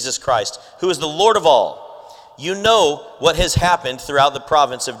through Jesus Christ, who is the Lord of all. You know what has happened throughout the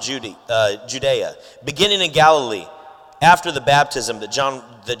province of Judea, beginning in Galilee, after the baptism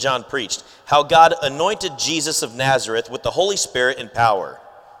that John preached, how God anointed Jesus of Nazareth with the Holy Spirit and power,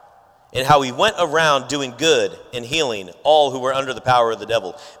 and how he went around doing good and healing all who were under the power of the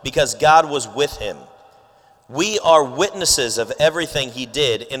devil, because God was with him. We are witnesses of everything he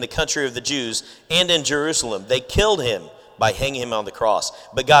did in the country of the Jews and in Jerusalem. They killed him by hanging him on the cross,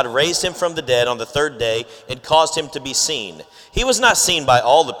 but God raised him from the dead on the third day and caused him to be seen. He was not seen by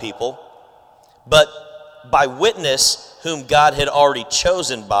all the people, but by witness whom God had already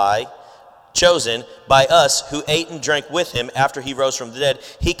chosen by us who ate and drank with him after he rose from the dead.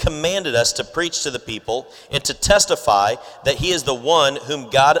 He commanded us to preach to the people and to testify that he is the one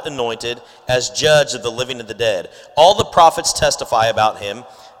whom God anointed as judge of the living and the dead. All the prophets testify about him,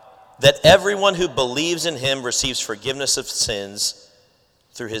 that everyone who believes in him receives forgiveness of sins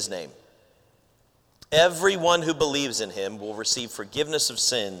through his name. Everyone who believes in him will receive forgiveness of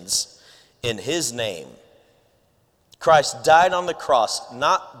sins in his name. Christ died on the cross,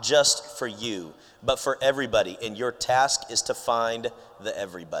 not just for you, but for everybody. And your task is to find the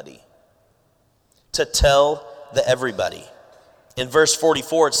everybody. To tell the everybody. In verse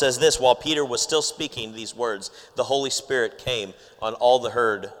 44, it says this, while Peter was still speaking these words, the Holy Spirit came on all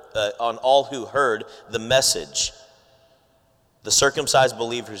who heard the message. The circumcised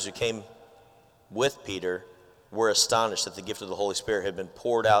believers who came with Peter were astonished that the gift of the Holy Spirit had been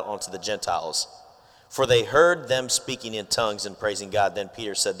poured out onto the Gentiles. For they heard them speaking in tongues and praising God. Then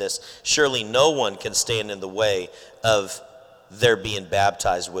Peter said this, surely no one can stand in the way of they're being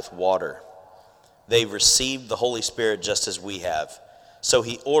baptized with water. They've received the Holy Spirit just as we have. So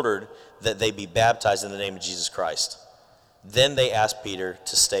he ordered that they be baptized in the name of Jesus Christ. Then they asked Peter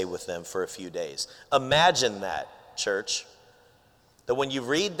to stay with them for a few days. Imagine that, church. That when you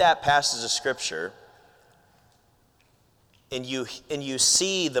read that passage of Scripture, and you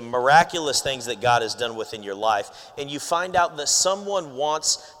see the miraculous things that God has done within your life, and you find out that someone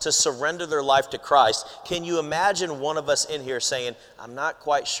wants to surrender their life to Christ, can you imagine one of us in here saying, I'm not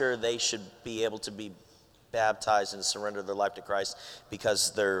quite sure they should be able to be baptized and surrender their life to Christ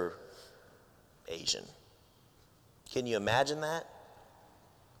because they're Asian? Can you imagine that?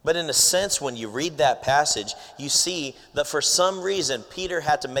 But in a sense, when you read that passage, you see that for some reason, Peter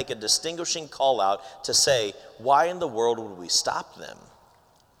had to make a distinguishing call out to say, why in the world would we stop them?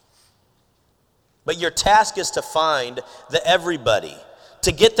 But your task is to find the everybody,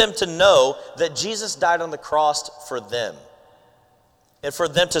 to get them to know that Jesus died on the cross for them, and for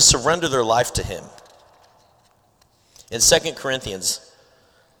them to surrender their life to him. In 2 Corinthians,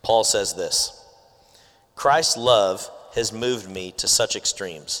 Paul says this, Christ's love has moved me to such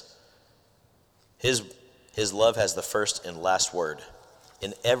extremes. His love has the first and last word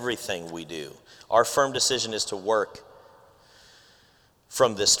in everything we do. Our firm decision is to work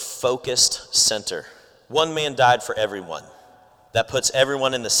from this focused center. One man died for everyone. That puts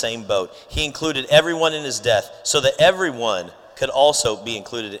everyone in the same boat. He included everyone in his death so that everyone could also be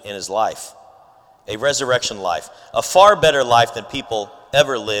included in his life. A resurrection life, a far better life than people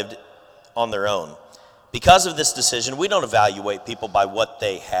ever lived on their own. Because of this decision, we don't evaluate people by what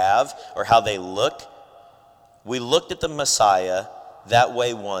they have or how they look. We looked at the Messiah that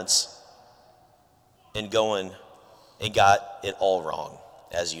way once and got it all wrong,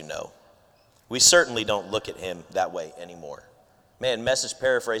 as you know. We certainly don't look at him that way anymore. Man, Message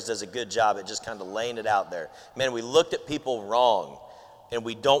Paraphrase does a good job at just kind of laying it out there. Man, we looked at people wrong, and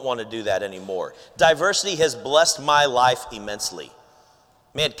we don't want to do that anymore. Diversity has blessed my life immensely.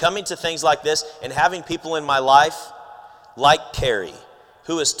 Man, coming to things like this and having people in my life like Carrie,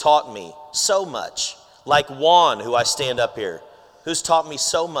 who has taught me so much, like Juan, who I stand up here, who's taught me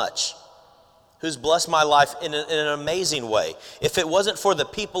so much, who's blessed my life in an amazing way. If it wasn't for the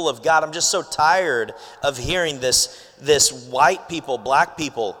people of God, I'm just so tired of hearing this white people, black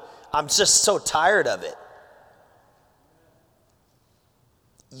people. I'm just so tired of it.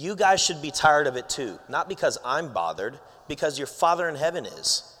 You guys should be tired of it too, not because I'm bothered, because your Father in heaven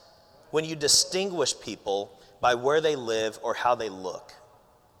is. When you distinguish people by where they live or how they look.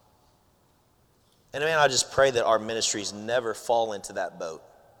 And man, I just pray that our ministries never fall into that boat.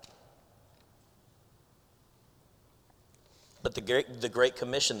 But the Great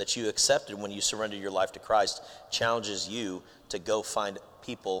Commission that you accepted when you surrendered your life to Christ challenges you to go find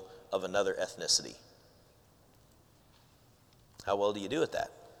people of another ethnicity. How well do you do at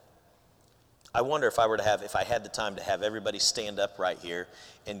that? I wonder if I had the time to have everybody stand up right here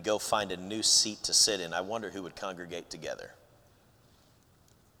and go find a new seat to sit in, I wonder who would congregate together.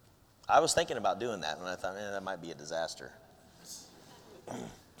 I was thinking about doing that, and I thought, that might be a disaster.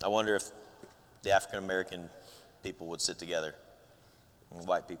 I wonder if the African American people would sit together, and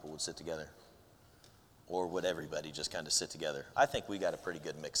white people would sit together, or would everybody just kind of sit together? I think we got a pretty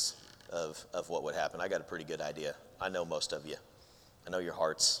good mix of what would happen. I got a pretty good idea. I know most of you. I know your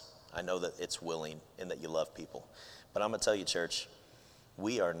hearts. I know that it's willing and that you love people. But I'm going to tell you, church,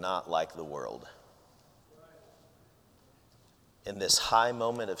 we are not like the world. In this high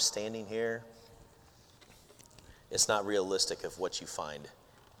moment of standing here, it's not realistic of what you find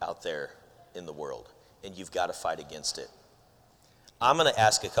out there in the world. And you've got to fight against it. I'm going to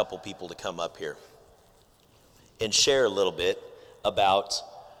ask a couple people to come up here and share a little bit about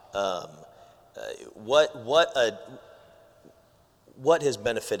what has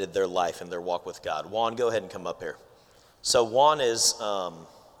benefited their life and their walk with God. Juan, go ahead and come up here. So Juan is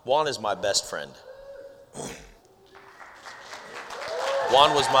my best friend.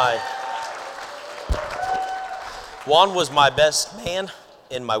 Juan was my best man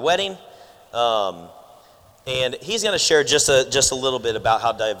in my wedding, and he's going to share just a little bit about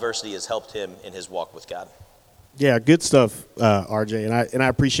how diversity has helped him in his walk with God. Yeah, good stuff, RJ, and I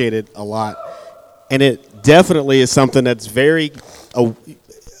appreciate it a lot. And it definitely is something that's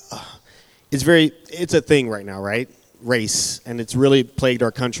it's a thing right now, right? Race, and it's really plagued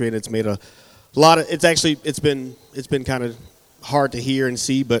our country, and it's made a lot of. It's been kind of hard to hear and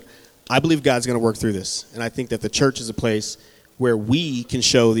see, but I believe God's going to work through this, and I think that the church is a place where we can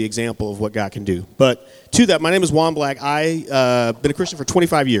show the example of what God can do. But to that, my name is Juan Black. I been a Christian for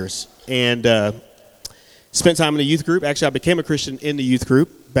 25 years, and spent time in the youth group. Actually, I became a Christian in the youth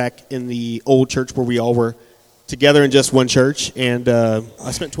group back in the old church where we all were together in just one church, and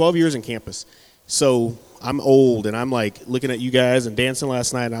I spent 12 years in campus. So I'm old, and I'm like looking at you guys and dancing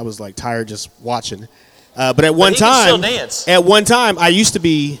last night, and I was like tired just watching. But at one time, I used to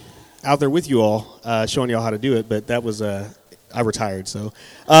be out there with you all, showing you all how to do it, but that was I retired. So,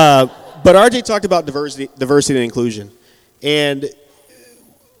 but RJ talked about diversity and inclusion, and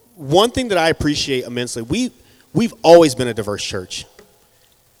one thing that I appreciate immensely, we've always been a diverse church.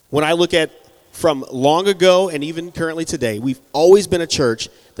 When I look at from long ago and even currently today, we've always been a church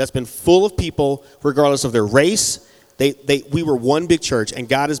that's been full of people, regardless of their race. We were one big church, and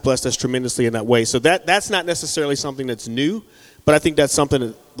God has blessed us tremendously in that way. So that's not necessarily something that's new, but I think that's something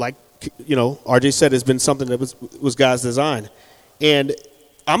that, like, RJ said, has been something that was God's design. And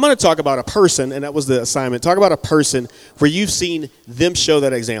I'm going to talk about a person, and that was the assignment. Talk about a person where you've seen them show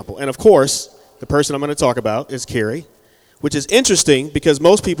that example. And, of course, the person I'm going to talk about is Carrie, which is interesting because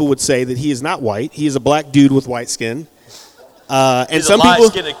most people would say that he is not white. He is a black dude with white skin. And some people,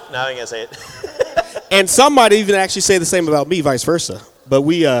 now I'm going to say it. And some might even actually say the same about me, vice versa. But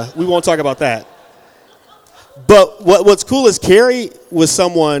we won't talk about that. But what's cool is Carrie was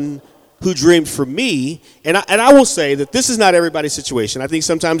someone who dreamed for me, and I will say that this is not everybody's situation. I think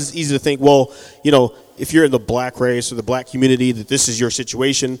sometimes it's easy to think, well, if you're in the black race or the black community, that this is your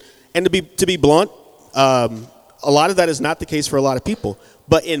situation. And to be blunt, a lot of that is not the case for a lot of people.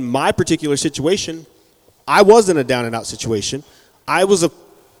 But in my particular situation, I was in a down and out situation. I was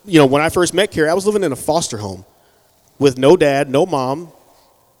when I first met Carrie, I was living in a foster home with no dad, no mom,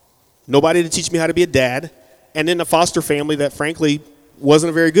 nobody to teach me how to be a dad, and in a foster family that frankly wasn't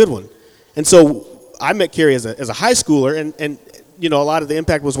a very good one. And so I met Carrie as a high schooler, and a lot of the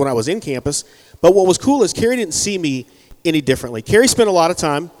impact was when I was in campus. But what was cool is Carrie didn't see me any differently. Carrie spent a lot of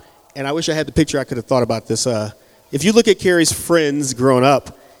time, and I wish I had the picture. I could have thought about this. If you look at Carrie's friends growing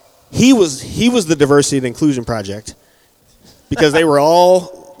up, he was the diversity and inclusion project because they were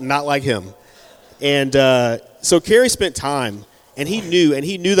all not like him. And so Carrie spent time, and he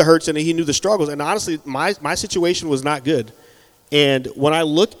knew the hurts and he knew the struggles. And honestly, my situation was not good. And when I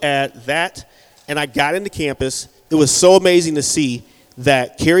look at that and I got into campus, it was so amazing to see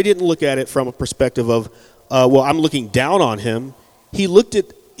that Carrie didn't look at it from a perspective of, I'm looking down on him. He looked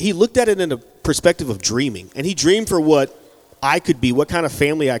at it in a perspective of dreaming. And he dreamed for what I could be, what kind of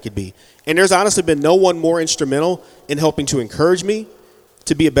family I could be. And there's honestly been no one more instrumental in helping to encourage me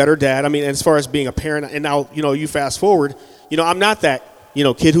to be a better dad. I mean, as far as being a parent, and now, you fast forward, I'm not that,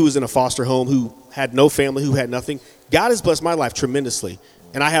 kid who was in a foster home, who had no family, who had nothing. God has blessed my life tremendously.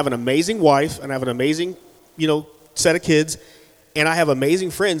 And I have an amazing wife, and I have an amazing, set of kids, and I have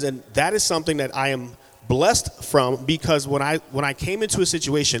amazing friends. And that is something that I am blessed from, because when I came into a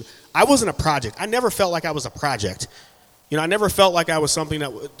situation, I wasn't a project. I never felt like I was a project. I never felt like I was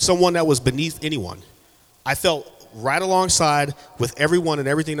someone that was beneath anyone. I felt right alongside with everyone and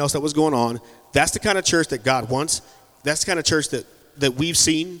everything else that was going on. That's the kind of church that God wants. That's the kind of church that we've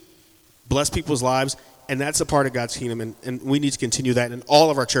seen bless people's lives, and that's a part of God's kingdom, and we need to continue that in all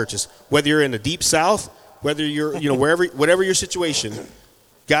of our churches. Whether you're in the deep south, whether you're, whatever your situation,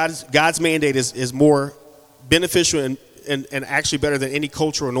 God's mandate is more beneficial and actually better than any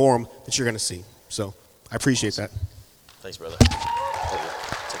cultural norm that you're going to see. So I appreciate that. Thanks, brother. Take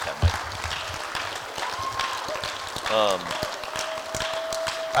that mic.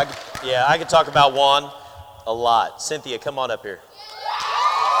 I could talk about Juan a lot. Cynthia, come on up here.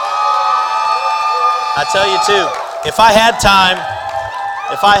 I tell you too, if I had time,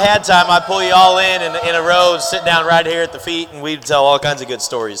 I'd pull you all in a row, sit down right here at the feet, and we'd tell all kinds of good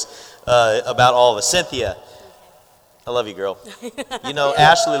stories about all of us. Cynthia, I love you, girl.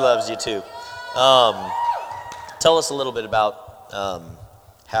 Ashley loves you too. Tell us a little bit about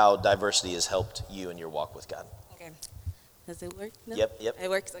how diversity has helped you in your walk with God. Okay. Does it work? No? Yep. It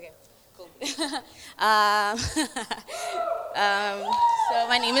works? Okay, cool. So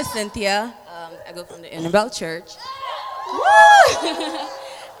my name is Cynthia. I go from the Innerbelt Church.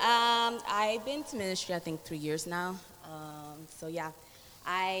 I've been to ministry, I think, 3 years now.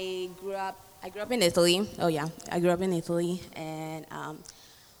 I grew up in Italy. I grew up in Italy, and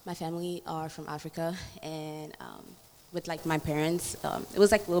my family are from Africa, and with my parents, it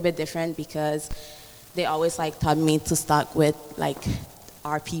was a little bit different because they always taught me to stuck with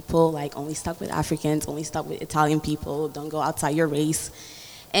our people, only stuck with Africans, only stuck with Italian people, don't go outside your race.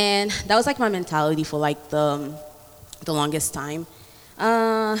 And that was my mentality for the longest time.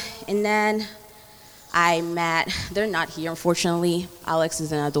 And then I met, they're not here unfortunately, Alex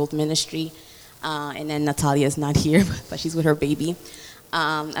is in adult ministry, and then Natalia is not here, but she's with her baby.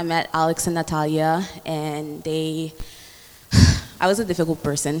 I met Alex and Natalia, and I was a difficult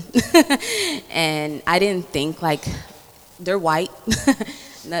person, and I didn't think like they're white.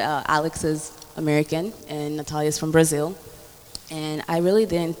 Alex is American, and Natalia is from Brazil, and I really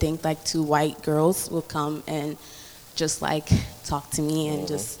didn't think like two white girls would come and just like talk to me and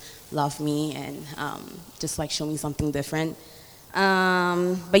just love me and just like show me something different.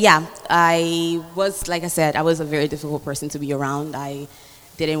 But yeah, I was, like I said, I was a very difficult person to be around. I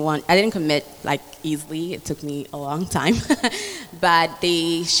didn't commit like easily. It took me a long time, but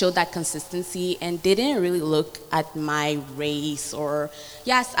they showed that consistency and they didn't really look at my race or,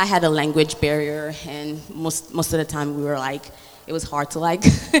 yes, I had a language barrier and most of the time we were like, it was hard to like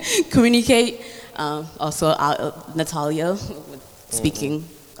communicate. Also, Natalia speaking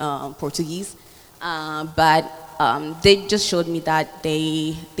Portuguese, but they just showed me that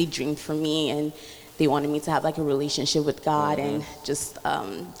they dreamed for me and they wanted me to have like a relationship with God, and just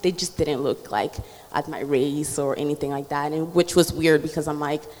they just didn't look like at my race or anything like that, and which was weird because I'm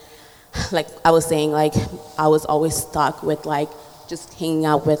like I was saying, like I was always stuck with like just hanging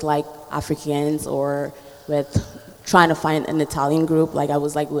out with like Africans or with trying to find an Italian group. Like I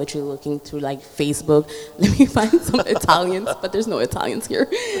was like literally looking through like Facebook, let me find some Italians, but there's no Italians here.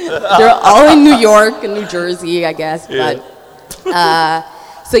 They're all in New York and New Jersey, I guess. Yeah. But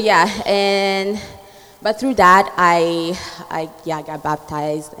so yeah, but through that I got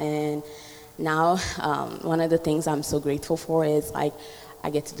baptized, and now one of the things I'm so grateful for is like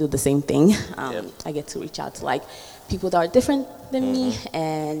I get to do the same thing. I get to reach out to like people that are different than me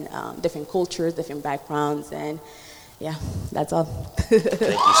and different cultures, different backgrounds, and yeah, that's all. Thank you so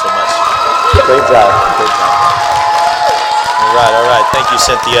much. Great job. Great job. All right. Thank you,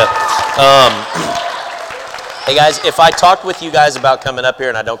 Cynthia. Hey guys, if I talked with you guys about coming up here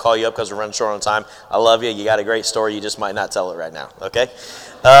and I don't call you up because we're running short on time, I love you. You got a great story. You just might not tell it right now. Okay.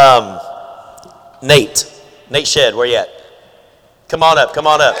 Nate Shed, where you at? Come on up.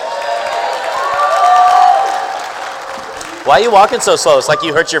 Why are you walking so slow? It's like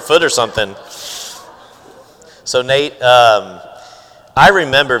you hurt your foot or something. So Nate, I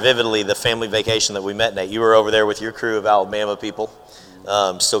remember vividly the family vacation that we met, Nate. You were over there with your crew of Alabama people.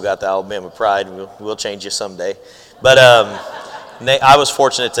 Still got the Alabama pride. We'll change you someday. But Nate, I was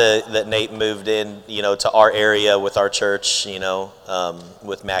fortunate that Nate moved in, to our area with our church,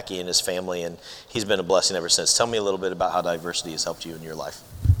 with Mackie and his family, and he's been a blessing ever since. Tell me a little bit about how diversity has helped you in your life.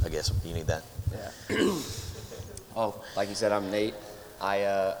 I guess you need that. Yeah. Like you said, I'm Nate.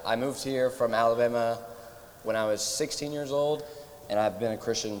 I moved here from Alabama when I was 16 years old, and I've been a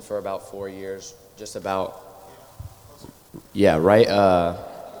Christian for about 4 years, just about. Yeah, right.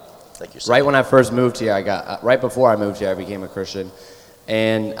 Right when I first moved here, right before I moved here, I became a Christian,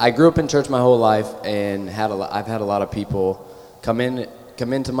 and I grew up in church my whole life, and I've had a lot of people come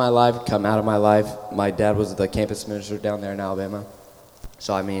into my life, come out of my life. My dad was the campus minister down there in Alabama,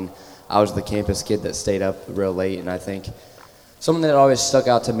 so I was the campus kid that stayed up real late, and I think something that always stuck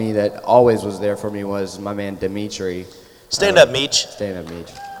out to me that always was there for me was my man Dimitri. Stand up, Meech. Stand up,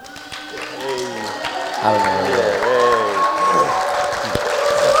 Meech. I don't know. Yeah.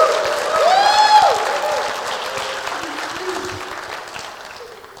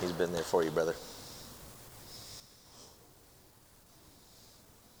 He's been there for you, brother.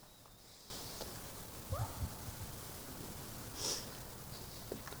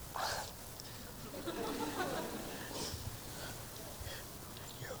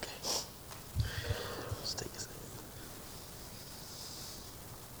 You're okay. Just take a second.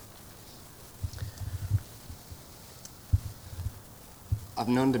 I've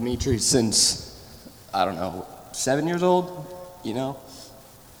known Dimitri since, 7 years old,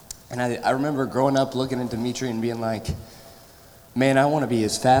 And I remember growing up looking at Dimitri and being like, man, I want to be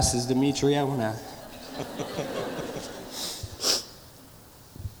as fast as Dimitri. I want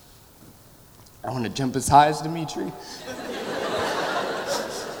to jump as high as Dimitri.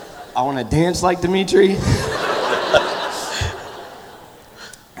 I want to dance like Dimitri.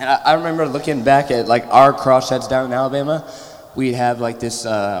 And I remember looking back at like our crossheads down in Alabama. We'd have like this,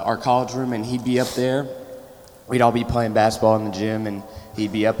 our college room, and he'd be up there. We'd all be playing basketball in the gym, and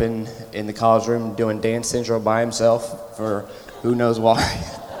he'd be up in the college room doing Dance Central by himself for who knows why.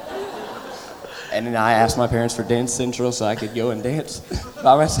 And then I asked my parents for Dance Central so I could go and dance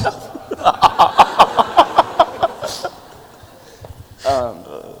by myself.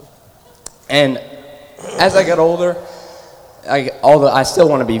 And as I got older, I still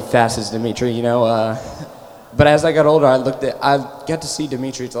want to be fast as Dimitri, but as I got older, I got to see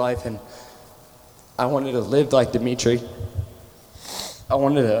Dimitri's life, and I wanted to live like Dimitri. I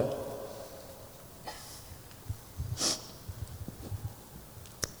wanted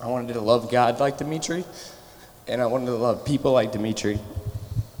to love God like Dimitri, and I wanted to love people like Dimitri.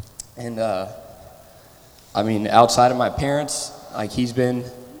 And I mean, outside of my parents, like he's been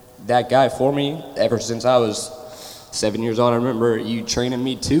that guy for me ever since I was 7 years old. I remember you training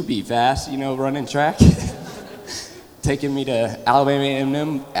me to be fast, running track, taking me to Alabama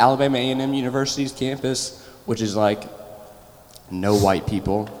A&M University's campus, which is like no white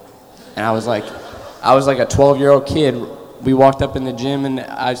people. And I was like a 12-year-old kid. We walked up in the gym, and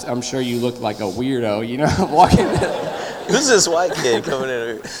I'm sure you looked like a weirdo, walking. Who's this white kid coming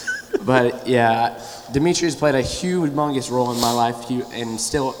in here? But yeah, Dimitri's played a humongous role in my life, and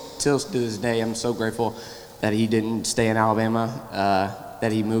still to this day, I'm so grateful that he didn't stay in Alabama,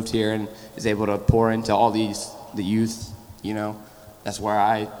 that he moved here and is able to pour into all the youth. That's where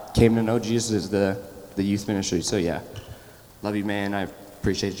I came to know Jesus, is the youth ministry. So yeah, love you, man. I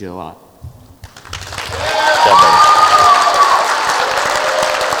appreciate you a lot.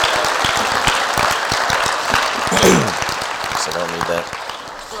 So I don't need that.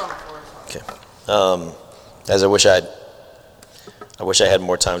 Okay. As I wish I had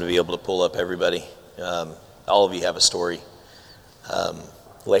more time to be able to pull up everybody. All of you have a story.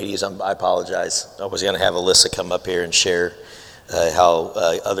 Ladies, I apologize. I was going to have Alyssa come up here and share how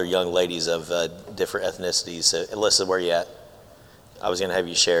other young ladies of different ethnicities. Alyssa, where you at? I was going to have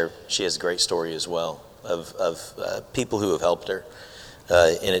you share. She has a great story as well of people who have helped her.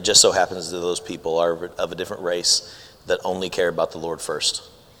 And it just so happens that those people are of a different race that only care about the Lord first.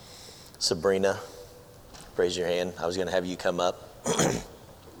 Sabrina, raise your hand. I was going to have you come up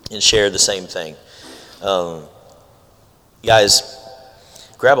and share the same thing. Guys,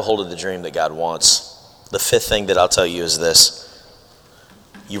 grab a hold of the dream that God wants. The fifth thing that I'll tell you is this: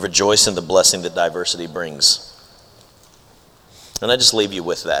 you rejoice in the blessing that diversity brings. And I just leave you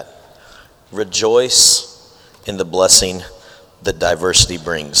with that. Rejoice in the blessing that diversity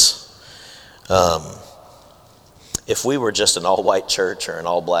brings. If we were just an all-white church or an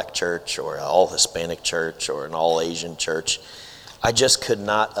all-black church or an all-Hispanic church or an all-Asian church, I just could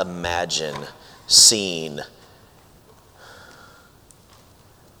not imagine seeing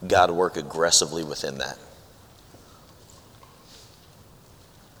God work aggressively within that.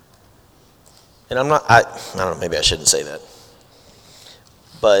 And I don't know, maybe I shouldn't say that.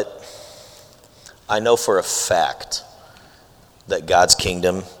 But I know for a fact that God's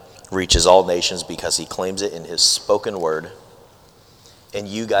kingdom reaches all nations because he claims it in his spoken word. And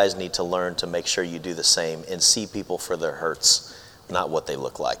you guys need to learn to make sure you do the same and see people for their hurts, not what they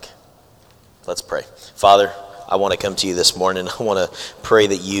look like. Let's pray. Father, I want to come to you this morning. I want to pray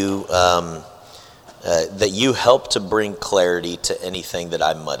that you help to bring clarity to anything that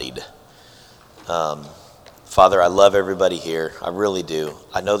I muddied. Father, I love everybody here. I really do.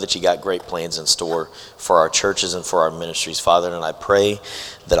 I know that you got great plans in store for our churches and for our ministries, Father, and I pray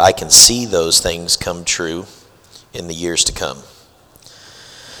that I can see those things come true in the years to come.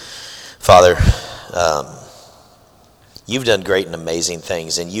 Father, you've done great and amazing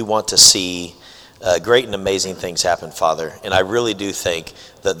things, and you want to see great and amazing things happen, Father. And I really do think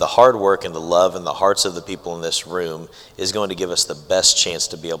that the hard work and the love and the hearts of the people in this room is going to give us the best chance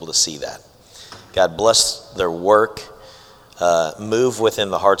to be able to see that. God, bless their work, move within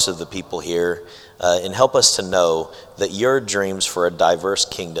the hearts of the people here, and help us to know that your dreams for a diverse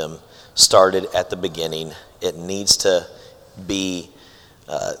kingdom started at the beginning. It needs to be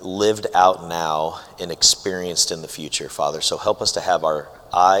lived out now and experienced in the future, Father. So help us to have our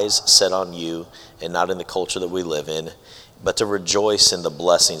eyes set on you and not in the culture that we live in, but to rejoice in the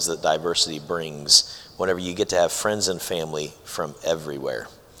blessings that diversity brings whenever you get to have friends and family from everywhere.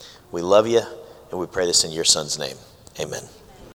 We love you, and we pray this in your son's name. Amen.